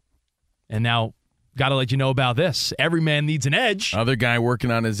kit. And now got to let you know about this. Every man needs an edge. Other guy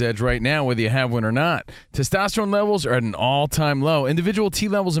working on his edge right now, whether you have one or not. Testosterone levels are at an all-time low. Individual T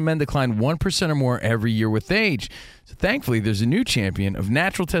levels in men decline 1% or more every year with age. So thankfully, there's a new champion of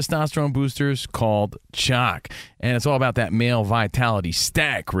natural testosterone boosters called Choq. And it's all about that male vitality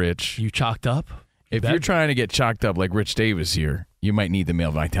stack, Rich. You chalked up? If you're trying to get chalked up like Rich Davis here, you might need the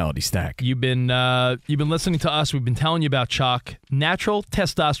male vitality stack. You've been listening to us. We've been telling you about Choq, natural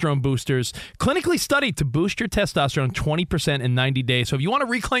testosterone boosters, clinically studied to boost your testosterone 20% in 90 days. So if you want to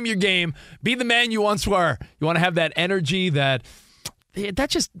reclaim your game, be the man you once were. You want to have that energy, that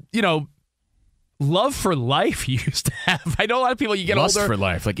just, love for life you used to have. I know a lot of people, you get Lust older. for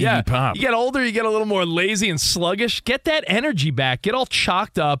life, like Iggy Pop. You get older, you get a little more lazy and sluggish. Get that energy back. Get all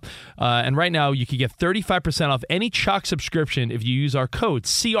chalked up. And right now, you can get 35% off any Choq subscription if you use our code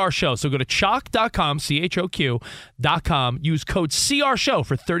CRSHOW. So go to choq.com, CHOQ.com. Use code CRSHOW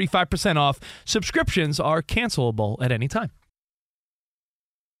for 35% off. Subscriptions are cancelable at any time.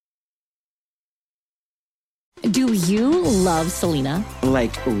 Do you love Selena?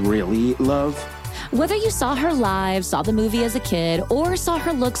 Like, really love? Whether you saw her live, saw the movie as a kid, or saw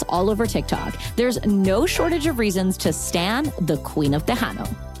her looks all over TikTok, there's no shortage of reasons to stan the Queen of Tejano.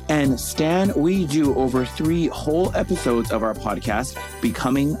 And Stan, we do over 3 whole episodes of our podcast,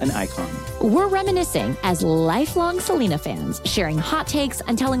 Becoming an Icon. We're reminiscing as lifelong Selena fans, sharing hot takes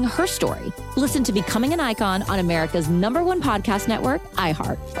and telling her story. Listen to Becoming an Icon on America's #1 podcast network,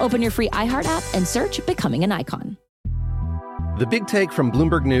 iHeart. Open your free iHeart app and search Becoming an Icon. The Big Take from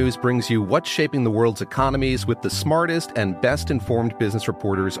Bloomberg News brings you what's shaping the world's economies with the smartest and best-informed business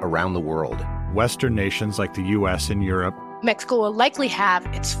reporters around the world. Western nations like the U.S. and Europe. Mexico will likely have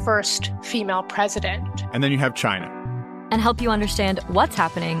its first female president. And then you have China. And help you understand what's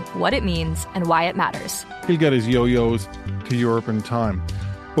happening, what it means, and why it matters. He'll get his yo-yos to Europe in time.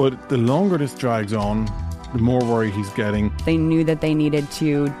 But the longer this drags on, the more worry he's getting. They knew that they needed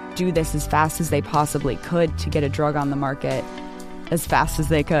to do this as fast as they possibly could to get a drug on the market as fast as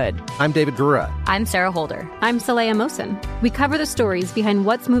they could. I'm David Gura. I'm Sarah Holder. I'm Saleha Mohsen. We cover the stories behind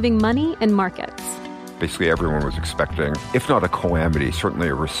what's moving money and markets. Basically, everyone was expecting, if not a calamity, certainly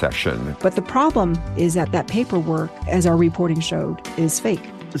a recession. But the problem is that paperwork, as our reporting showed, is fake.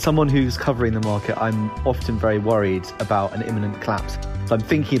 As someone who's covering the market, I'm often very worried about an imminent collapse. So I'm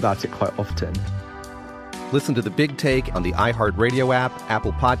thinking about it quite often. Listen to The Big Take on the iHeartRadio app,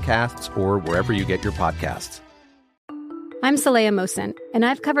 Apple Podcasts, or wherever you get your podcasts. I'm Saleha Mohsen, and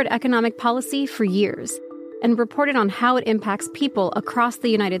I've covered economic policy for years and reported on how it impacts people across the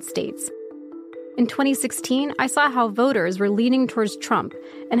United States. In 2016, I saw how voters were leaning towards Trump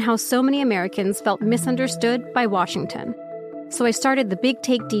and how so many Americans felt misunderstood by Washington. So I started The Big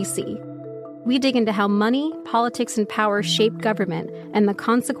Take DC. We dig into how money, politics, and power shape government and the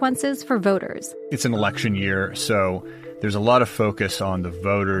consequences for voters. It's an election year, so there's a lot of focus on the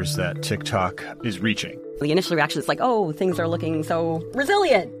voters that TikTok is reaching. The initial reaction is like, oh, things are looking so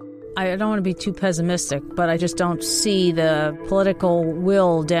resilient. I don't want to be too pessimistic, but I just don't see the political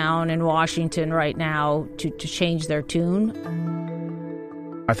will down in Washington right now to change their tune.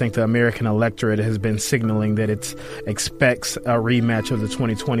 I think the American electorate has been signaling that it expects a rematch of the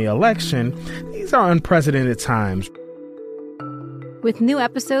 2020 election. These are unprecedented times. With new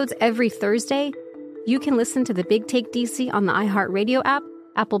episodes every Thursday, you can listen to The Big Take DC on the iHeartRadio app,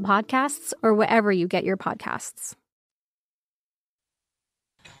 Apple Podcasts, or wherever you get your podcasts.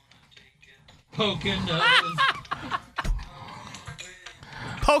 Poconos.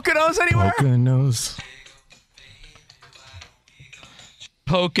 Poconos anywhere? Poconos.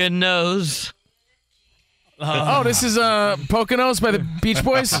 Poconos. This is Poconos by the Beach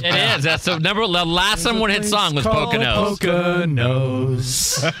Boys? It is. That's the last number 1 hit song was Poconos.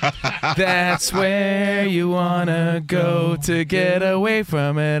 Poconos. That's where you wanna go to get away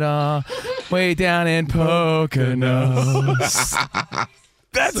from it all. Way down in Poconos.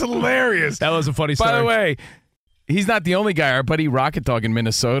 That's hilarious. That was a funny story. By the way, he's not the only guy. Our buddy Rocket Dog in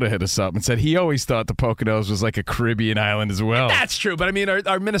Minnesota hit us up and said he always thought the Poconos was like a Caribbean island as well. That's true, but I mean,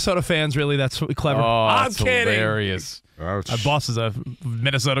 our Minnesota fans really, that's clever. Oh, I'm that's kidding. Hilarious. Our boss is a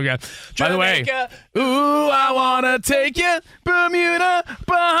Minnesota guy. By the way, ooh, I wanna take you, Bermuda,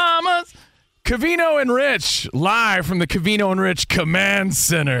 Bahamas. Covino and Rich, live from the Covino and Rich Command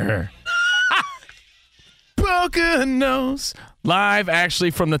Center. Poconos. Live, actually,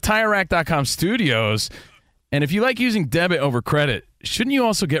 from the TireRack.com studios. And if you like using debit over credit, shouldn't you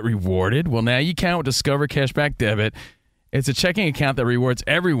also get rewarded? Well, now you can with Discover Cashback Debit. It's a checking account that rewards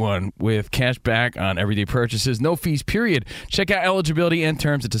everyone with cash back on everyday purchases. No fees, period. Check out eligibility and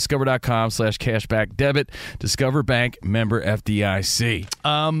terms at discover.com/cashbackdebit. Discover Bank, member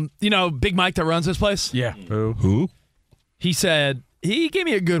FDIC. You know, Big Mike that runs this place? Yeah. Who? He said, he gave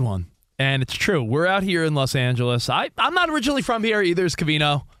me a good one. And it's true. We're out here in Los Angeles. I'm not originally from here either, is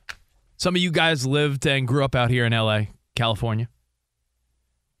Covino. Some of you guys lived and grew up out here in L.A., California.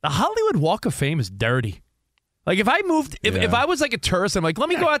 The Hollywood Walk of Fame is dirty. Like, if I moved, if I was like a tourist, I'm like, let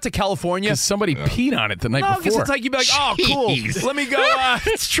me go out to California. Because somebody peed on it the night No, before. because it's like, you'd be like, oh, cool. Let me go.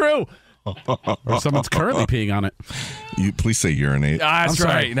 It's true. Or someone's currently peeing on it. You please say urinate. That's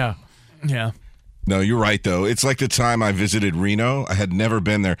right. No. Yeah. No, you're right, though. It's like the time I visited Reno. I had never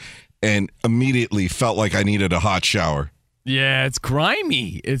been there and immediately felt like I needed a hot shower. Yeah, it's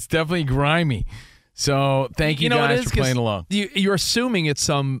grimy. It's definitely grimy. So thank you guys for playing along. You're assuming it's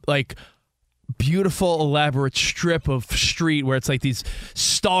some, like, beautiful, elaborate strip of street where it's like these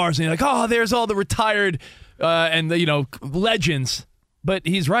stars, and you're like, oh, there's all the retired and the, legends. But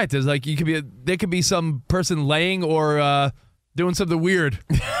he's right. There's like there could be some person laying or doing something weird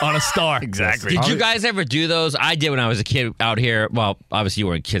on a star. Exactly. Did you guys ever do those? I did when I was a kid out here. Well, obviously you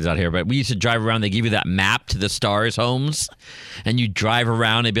weren't kids out here, but we used to drive around. They give you that map to the stars' homes, and you drive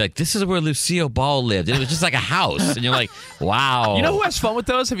around and be like, this is where Lucille Ball lived. And it was just like a house. And you're like, wow. You know who has fun with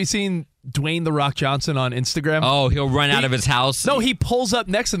those? Have you seen Dwayne The Rock Johnson on Instagram? Oh, he'll run out of his house. No, he pulls up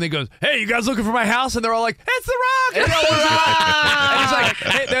next to them and he goes, hey, you guys looking for my house? And they're all like, it's The Rock! And, and he's like,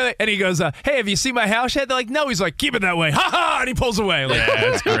 hey, and he goes, hey, have you seen my house yet? They're like, no. He's like, keep it that way. Ha ha! And he pulls away. Like, yeah,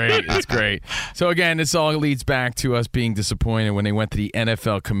 that's great. That's great. So again, this all leads back to us being disappointed when they went to the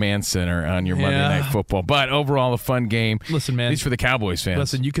NFL Command Center on your Monday Night Football. But overall, a fun game. Listen, man. At least for the Cowboys fans.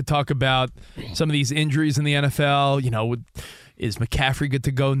 Listen, you could talk about some of these injuries in the NFL. Is McCaffrey good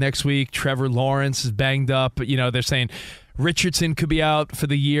to go next week? Trevor Lawrence is banged up. They're saying Richardson could be out for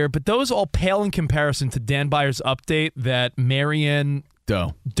the year. But those all pale in comparison to Dan Byer's update that Marianne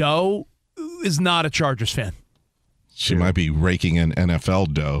Doe is not a Chargers fan. She might be raking in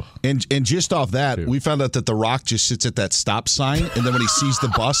NFL dough. And just off that, we found out that The Rock just sits at that stop sign, and then when he sees the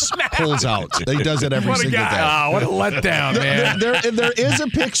bus, pulls out. He does it every single day. Oh, what a letdown, man. There is a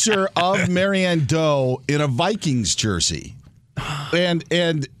picture of Marianne Doe in a Vikings jersey.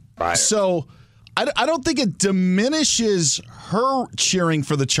 And so I don't think it diminishes her cheering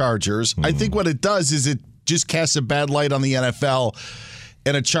for the Chargers. I think what it does is it just casts a bad light on the NFL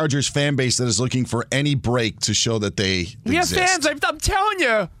and a Chargers fan base that is looking for any break to show that they We exist. have fans. I'm telling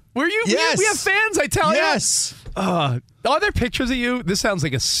you. Yes. We have fans, I tell you. Yes. Are there pictures of you? This sounds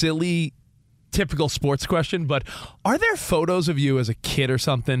like a silly, typical sports question, but are there photos of you as a kid or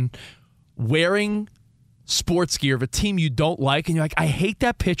something wearing sports gear of a team you don't like, and you're like, I hate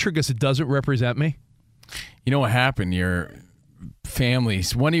that picture because it doesn't represent me? You know what happened?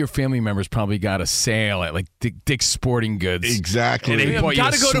 One of your family members probably got a sale at like Dick's Sporting Goods. Exactly. And they bought you a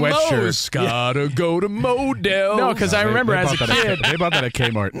Gotta go to sweatshirt. Moe's. Gotta go to Modell. No, because I remember as a kid. They bought that at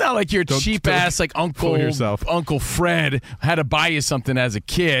Kmart. Not like your cheap ass like Uncle Fred had to buy you something as a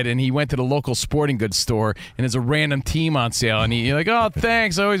kid, and he went to the local sporting goods store, and there's a random team on sale, and you're like, oh,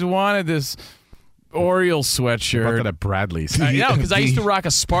 thanks, I always wanted this Orioles sweatshirt. Bought that at Bradley's. I know, because I used to rock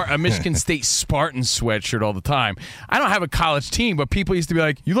a Michigan State Spartans sweatshirt all the time. I don't have a college team, but people used to be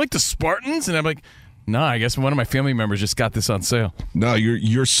like, you like the Spartans? And I'm like, no, I guess one of my family members just got this on sale. No,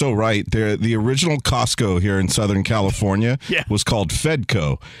 you're so right. The original Costco here in Southern California was called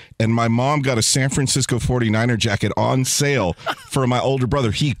Fedco, and my mom got a San Francisco 49er jacket on sale for my older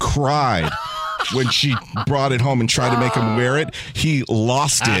brother. He cried when she brought it home and tried to make him wear it. He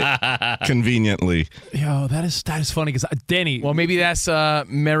lost it conveniently. Yo, that is funny because Danny. Well, maybe that's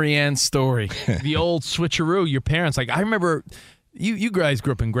Marianne's story. The old switcheroo. Your parents, like, I remember. You guys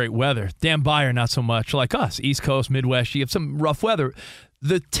grew up in great weather. Dan Byer, not so much. Like us, East Coast, Midwest, you have some rough weather.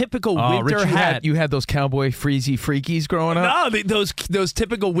 The typical winter Rich, hat. You had those cowboy freezy freakies growing up? No, those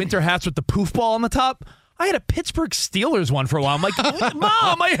typical winter hats with the poof ball on the top. I had a Pittsburgh Steelers one for a while. I'm like,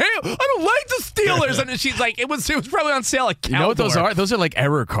 Mom, I don't like the Steelers. And she's like, it was probably on sale at Caldor. You know what those are? Those are like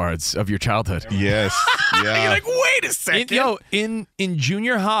error cards of your childhood. Yes. Yeah. You're like, wait a second. In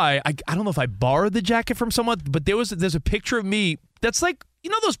junior high, I don't know if I borrowed the jacket from someone, but there's a picture of me that's like, you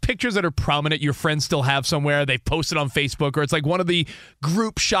know those pictures that are prominent your friends still have somewhere? They posted on Facebook, or it's like one of the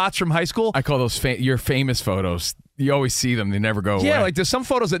group shots from high school? I call those your famous photos. You always see them. They never go away. Yeah, like there's some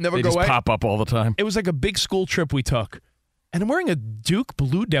photos that never they go just away. Pop up all the time. It was like a big school trip we took. And I'm wearing a Duke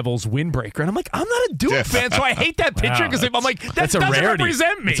Blue Devils windbreaker. And I'm like, I'm not a Duke fan, so I hate that picture because I'm like, that doesn't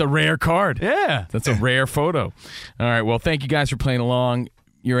represent me. It's a rare card. Yeah. That's a rare photo. All right, well, thank you guys for playing along.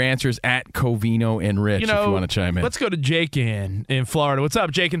 your answers at Covino and Rich if you want to chime in. Let's go to Jake in Florida. What's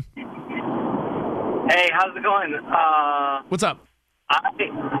up, Jake? Hey, how's it going? What's up? I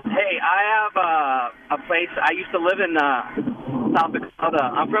have a place. I used to live in South Dakota.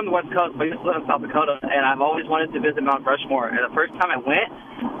 I'm from the West Coast, but I used to live in South Dakota, and I've always wanted to visit Mount Rushmore. And the first time I went,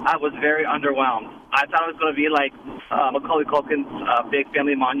 I was very underwhelmed. I thought it was going to be like Macaulay Culkin's big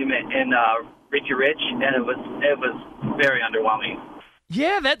family monument in Richie Rich, and it was very underwhelming.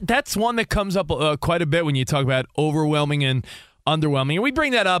 Yeah, that's one that comes up quite a bit when you talk about overwhelming and underwhelming. And we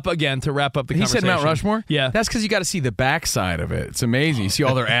bring that up again to wrap up the conversation. He said Mount Rushmore? Yeah. That's because you got to see the backside of it. It's amazing. You see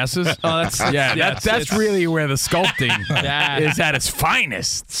all their asses? That's really where the sculpting is at its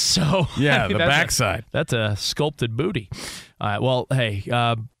finest. So yeah, the backside. That's a sculpted booty. All right, well, hey,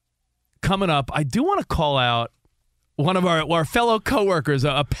 coming up, I do want to call out one of our fellow coworkers,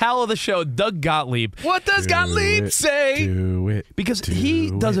 a pal of the show, Doug Gottlieb. What does Gottlieb say? Do it. Because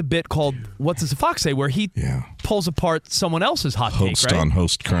he does a bit called What Does the Fox Say, where he pulls apart someone else's hot take, Host right? on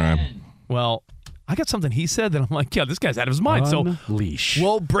host crime. Well, I got something he said that I'm like, yeah, this guy's out of his mind. Unleash. So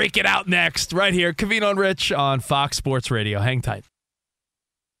we'll break it out next, right here. Covino and Rich on Fox Sports Radio. Hang tight.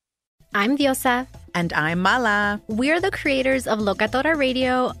 I'm Diosa. And I'm Mala. We're the creators of Locatora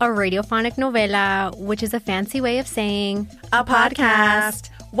Radio, a radiophonic novela, which is a fancy way of saying a podcast.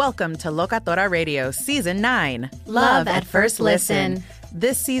 Welcome to Locatora Radio Season 9. Love at First Listen.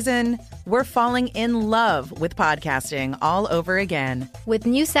 This season, we're falling in love with podcasting all over again. With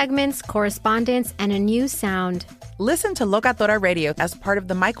new segments, correspondence, and a new sound. Listen to Locatora Radio as part of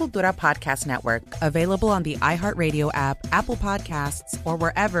the Michael Dura Podcast Network, available on the iHeartRadio app, Apple Podcasts, or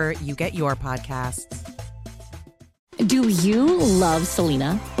wherever you get your podcasts. Do you love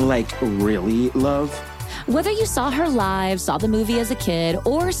Selena? Like, really love? Whether you saw her live, saw the movie as a kid,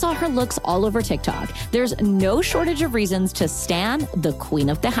 or saw her looks all over TikTok, there's no shortage of reasons to stan the Queen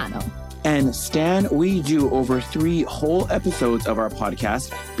of Tejano. And Stan, we do over 3 whole episodes of our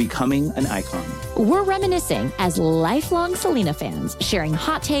podcast, Becoming an Icon. We're reminiscing as lifelong Selena fans, sharing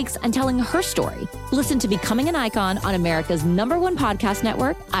hot takes and telling her story. Listen to Becoming an Icon on America's #1 podcast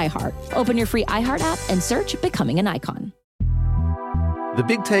network, iHeart. Open your free iHeart app and search Becoming an Icon. The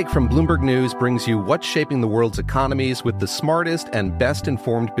Big Take from Bloomberg News brings you what's shaping the world's economies with the smartest and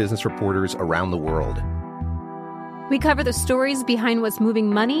best-informed business reporters around the world. We cover the stories behind what's moving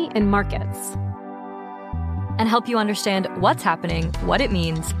money in markets. And help you understand what's happening, what it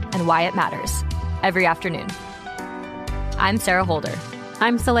means, and why it matters. Every afternoon. I'm Sarah Holder.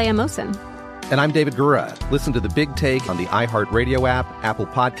 I'm Saleha Mohsin. And I'm David Gura. Listen to The Big Take on the iHeartRadio app, Apple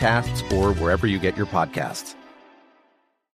Podcasts, or wherever you get your podcasts.